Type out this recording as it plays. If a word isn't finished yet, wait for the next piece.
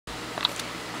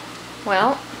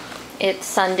Well, it's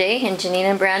Sunday and Janine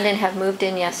and Brandon have moved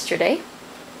in yesterday.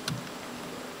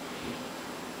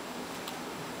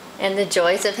 And the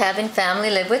joys of having family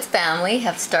live with family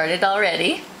have started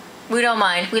already. We don't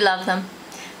mind, we love them.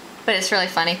 But it's really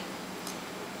funny.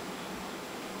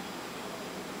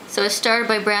 So it started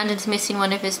by Brandon's missing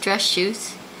one of his dress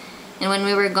shoes. And when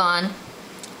we were gone,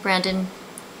 Brandon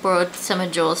borrowed some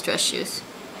of Joel's dress shoes.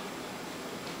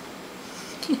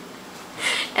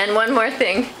 And one more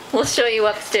thing, we'll show you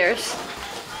upstairs.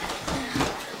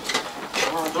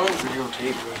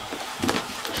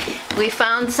 We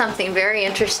found something very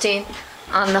interesting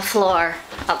on the floor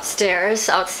upstairs,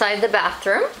 outside the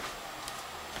bathroom.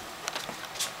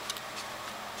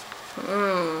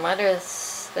 What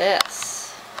is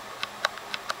this?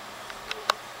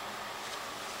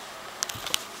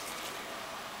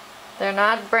 They're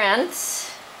not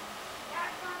Brent's,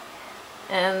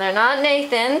 and they're not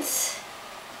Nathan's,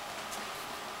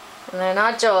 and they're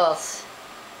not Joel's.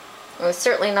 It was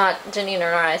certainly not Janine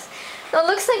or I's. No, it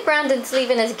looks like Brandon's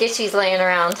leaving his Gitchies laying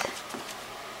around.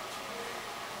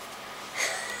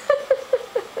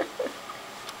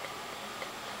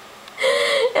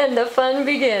 And the fun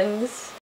begins.